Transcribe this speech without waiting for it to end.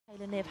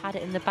Liv had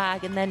it in the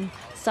bag and then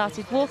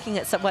started walking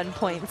at one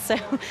point, so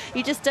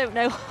you just don't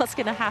know what's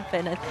going to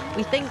happen. And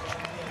we think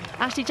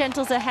Ashleigh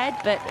Gentle's ahead,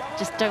 but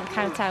just don't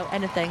count out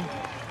anything.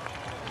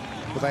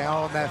 Well, they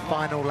are on their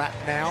final lap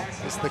now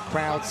as the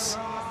crowds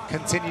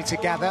continue to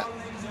gather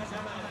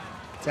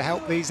to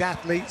help these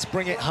athletes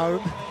bring it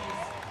home.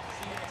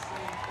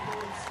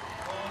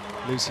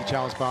 Lucy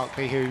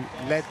Charles-Barclay, who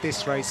led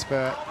this race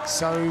for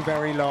so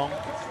very long,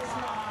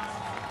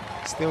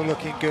 still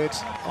looking good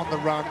on the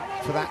run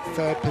for that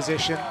third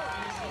position.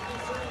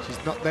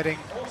 She's not letting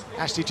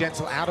Ashleigh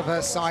Gentle out of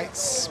her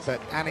sights, but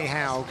Anne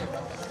Haug,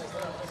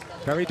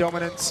 very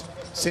dominant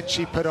since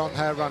she put on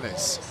her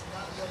runners.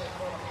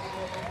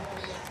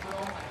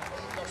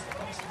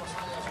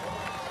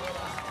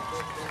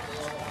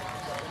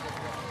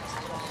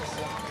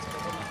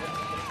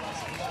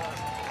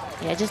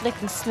 Yeah, just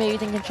looking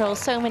smooth and control.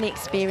 So much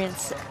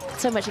experience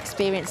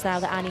now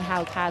that Anne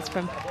Haug has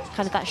from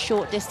kind of that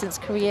short distance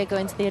career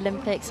going to the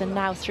Olympics and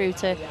now through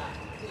to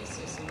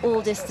all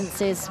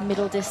distances,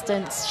 middle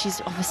distance. She's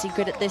obviously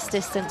good at this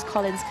distance,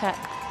 Collins Cup.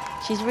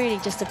 She's really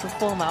just a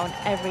performer on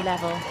every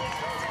level.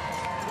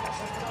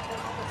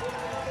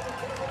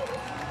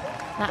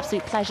 An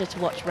absolute pleasure to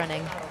watch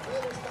running.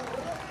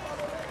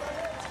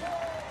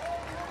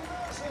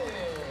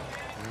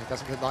 It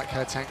doesn't look like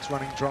her tank's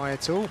running dry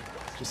at all.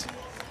 Just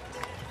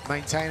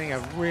maintaining a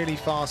really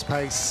fast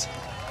pace.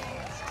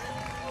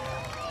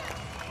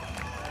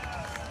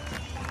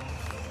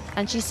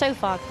 And she's so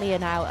far clear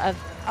now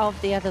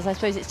of the others. I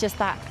suppose it's just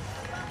that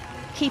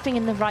keeping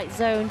in the right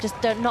zone, just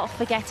not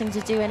forgetting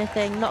to do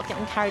anything, not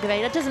getting carried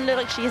away. It doesn't look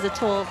like she is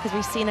at all, because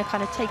we've seen her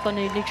kind of take on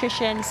new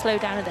nutrition, slow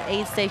down at the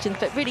aid stations,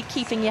 but really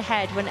keeping your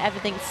head when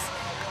everything's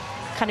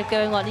kind of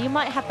going on. You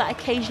might have that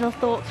occasional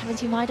thought coming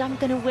to your mind, I'm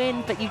going to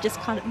win, but you just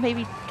kind of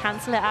maybe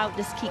cancel it out,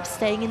 just keep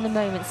staying in the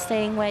moment,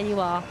 staying where you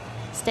are,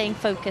 staying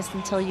focused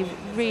until you're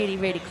really,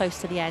 really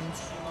close to the end.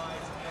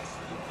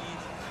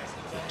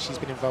 She's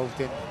been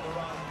involved in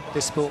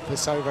this sport for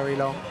so very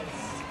long.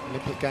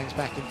 Olympic Games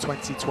back in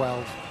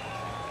 2012.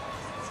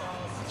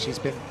 She's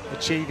been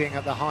achieving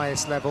at the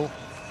highest level.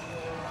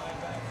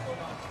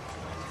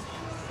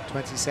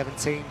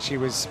 2017, she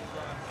was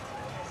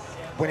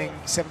winning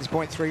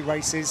 70.3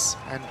 races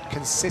and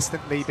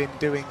consistently been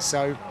doing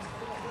so.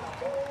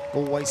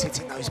 Always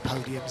hitting those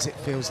podiums, it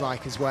feels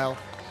like, as well.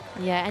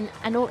 Yeah,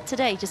 and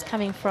today, just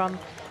coming from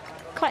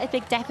quite a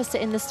big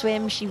deficit in the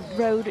swim, she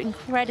rode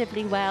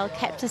incredibly well,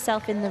 kept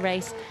herself in the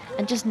race,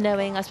 and just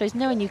knowing, I suppose,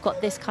 knowing you've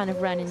got this kind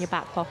of run in your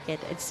back pocket,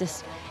 it's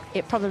just,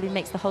 it probably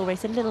makes the whole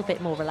race a little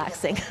bit more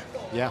relaxing.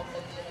 Yeah.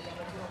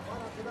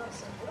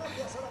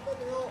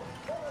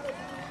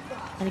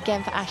 And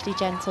again, for Ashleigh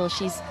Gentle,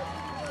 she's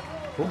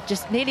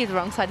just nearly the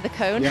wrong side of the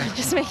cone, yeah.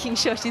 Just making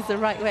sure she's the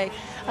right way.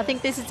 I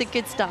think this is a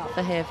good start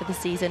for her for the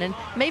season, and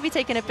maybe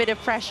taking a bit of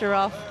pressure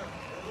off.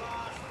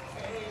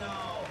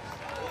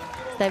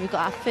 There we've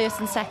got our first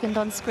and second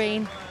on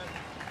screen.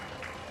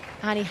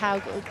 Anne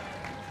Haug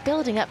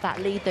building up that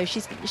lead, though.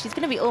 She's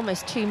going to be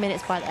almost 2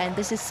 minutes by the end.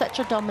 This is such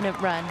a dominant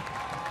run.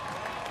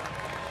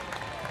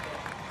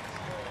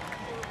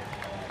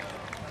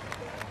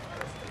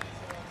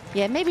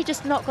 Yeah, maybe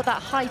just not got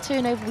that high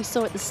turnover we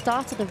saw at the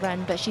start of the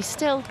run, but she's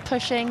still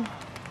pushing.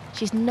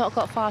 She's not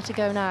got far to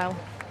go now.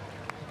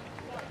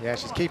 Yeah,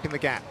 she's keeping the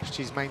gap.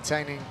 She's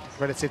maintaining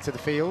relative to the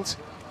field.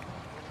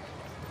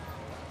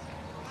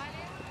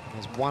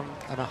 There's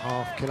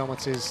 1.5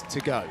 kilometers to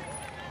go.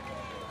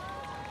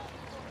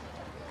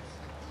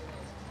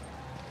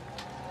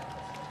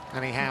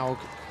 Anne Haug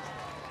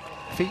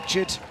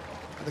featured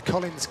at the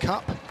Collins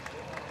Cup,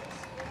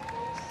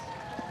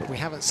 but we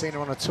haven't seen her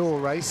on a tour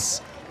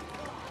race.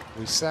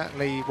 She's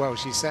certainly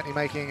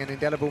making an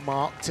indelible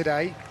mark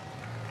today.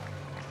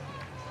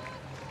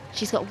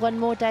 She's got one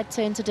more dead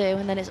turn to do,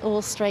 and then it's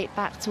all straight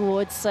back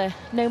towards,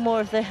 no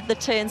more of the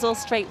turns, all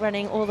straight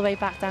running all the way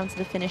back down to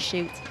the finish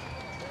chute.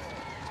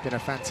 It's been a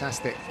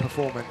fantastic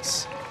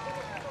performance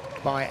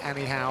by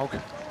Anne Haug.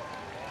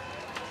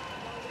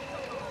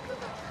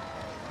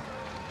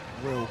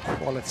 Real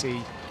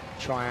quality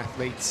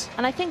triathletes.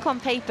 And I think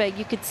on paper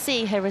you could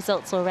see her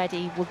results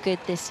already were good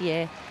this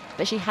year,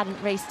 but she hadn't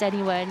raced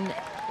anyone,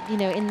 you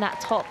know, in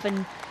that top,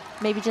 and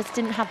maybe just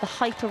didn't have the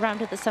hype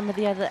around it that some of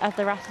the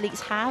other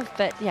athletes have.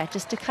 But yeah,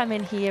 just to come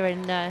in here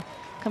and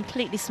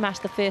completely smash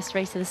the first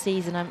race of the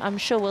season, I'm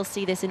sure we'll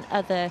see this in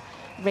other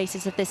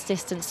races of this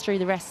distance through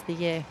the rest of the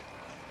year.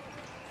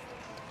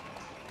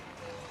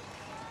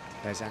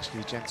 There's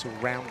Ashleigh Gentle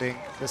rounding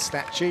the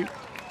statue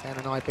down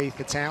in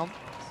Ibiza town.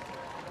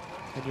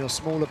 In your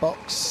smaller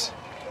box.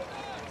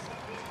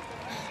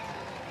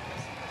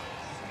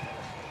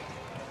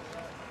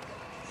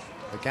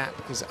 The gap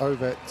is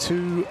over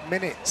 2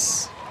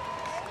 minutes.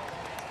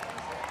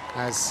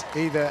 As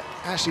either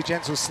Ashleigh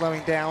Gentle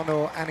slowing down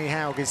or Anne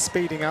Haug is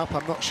speeding up,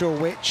 I'm not sure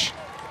which.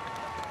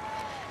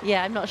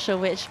 Yeah, I'm not sure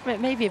which, but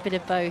maybe a bit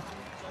of both.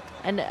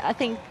 And I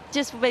think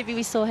just maybe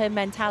we saw her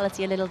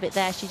mentality a little bit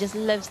there. She just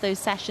loves those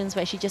sessions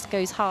where she just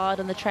goes hard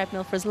on the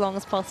treadmill for as long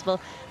as possible.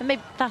 And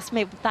maybe that's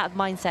that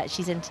mindset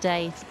she's in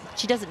today.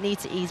 She doesn't need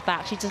to ease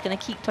back. She's just going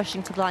to keep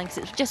pushing to the line because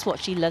it's just what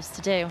she loves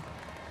to do.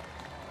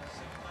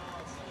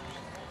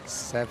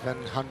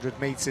 700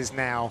 metres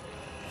now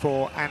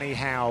for Anne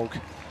Haug.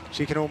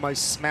 She can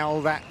almost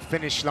smell that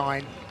finish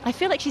line. I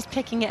feel like she's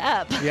picking it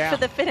up for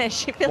the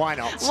finish. Why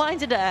not?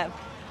 Winded up.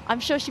 I'm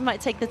sure she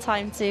might take the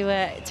time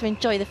to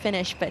enjoy the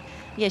finish, but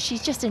yeah,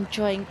 she's just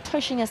enjoying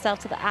pushing herself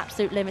to the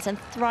absolute limits and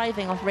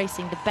thriving off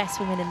racing the best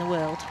women in the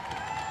world.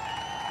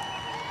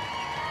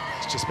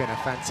 It's just been a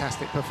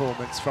fantastic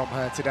performance from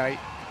her today.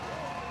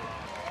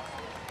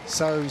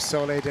 So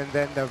solid, and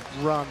then the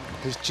run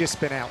has just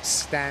been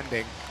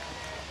outstanding.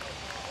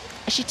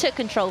 She took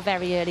control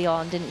very early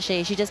on, didn't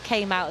she? She just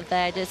came out of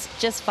there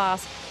just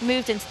fast,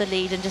 moved into the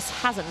lead and just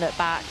hasn't looked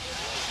back.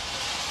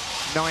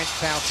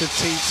 9th out of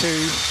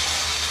T2.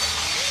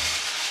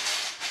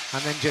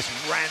 And then just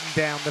ran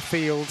down the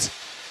field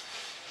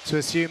to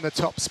assume the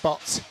top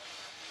spot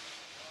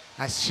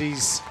as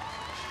she's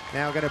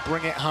now going to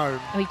bring it home.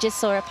 We just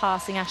saw her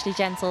passing Ashleigh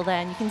Gentle there,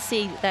 and you can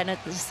see then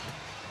just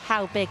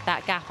how big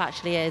that gap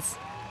actually is.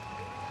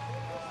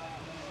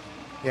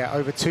 Yeah,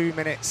 over 2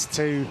 minutes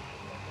to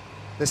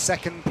the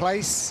second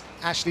place,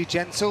 Ashleigh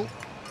Gentle.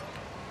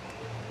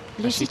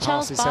 Lucy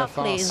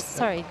Charles-Barclay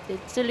so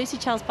Lucy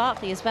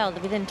Charles-Barclay as well,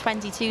 within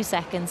 22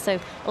 seconds. So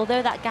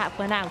although that gap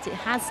went out, it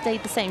has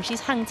stayed the same.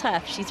 She's hung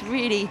tough. She's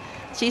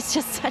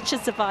just such a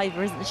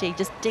survivor, isn't she?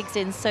 Just digs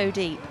in so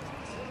deep.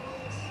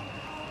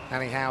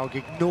 Anne Haug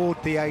ignored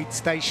the aid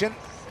station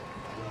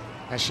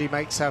as she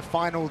makes her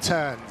final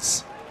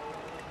turns.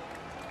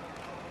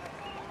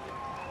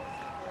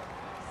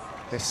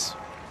 This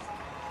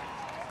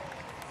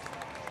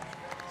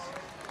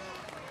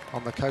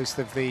on the coast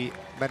of the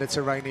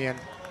Mediterranean.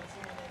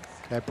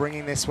 They're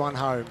bringing this one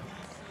home.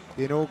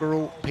 The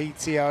inaugural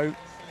PTO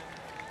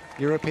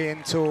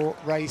European Tour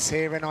race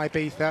here in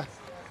Ibiza.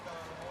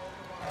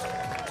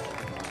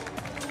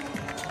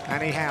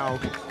 Anne Haug.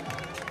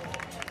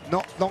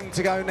 Not long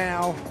to go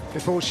now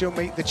before she'll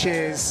meet the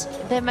cheers.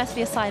 There must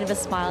be a sign of a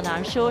smile now.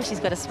 I'm sure she's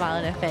got a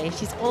smile on her face.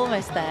 She's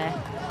almost there.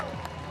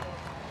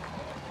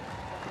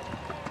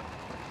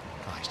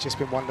 Oh, it's just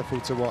been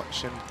wonderful to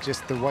watch, and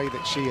just the way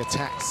that she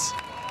attacks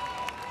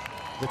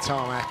the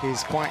tarmac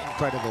is quite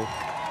incredible.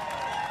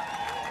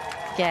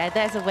 Yeah,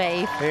 there's a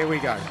wave. Here we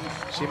go.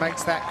 She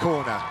makes that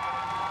corner.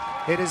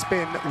 It has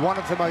been one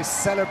of the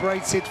most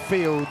celebrated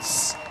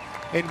fields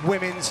in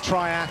women's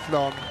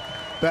triathlon,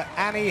 but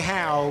Anne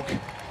Haug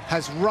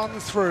has run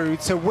through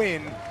to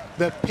win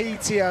the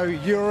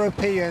PTO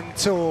European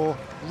Tour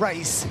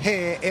race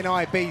here in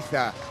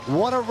Ibiza.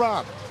 What a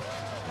run.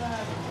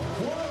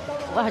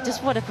 Wow,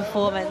 just what a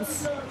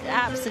performance.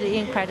 Absolutely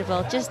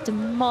incredible. Just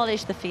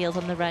demolished the field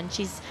on the run.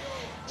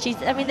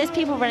 I mean, there's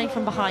people running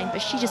from behind, but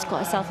she just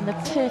got herself in the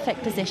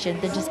perfect position,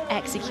 then just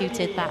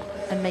executed that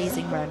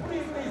amazing run.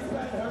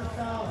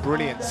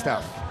 Brilliant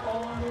stuff.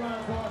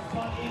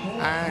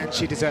 And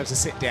she deserves a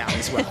sit down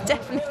as well.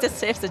 Definitely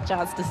deserves a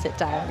chance to sit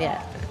down,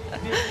 yeah.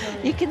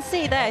 You can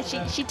see there,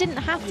 she didn't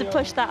have to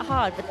push that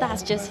hard, but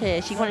that's just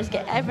her. She wanted to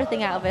get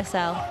everything out of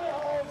herself.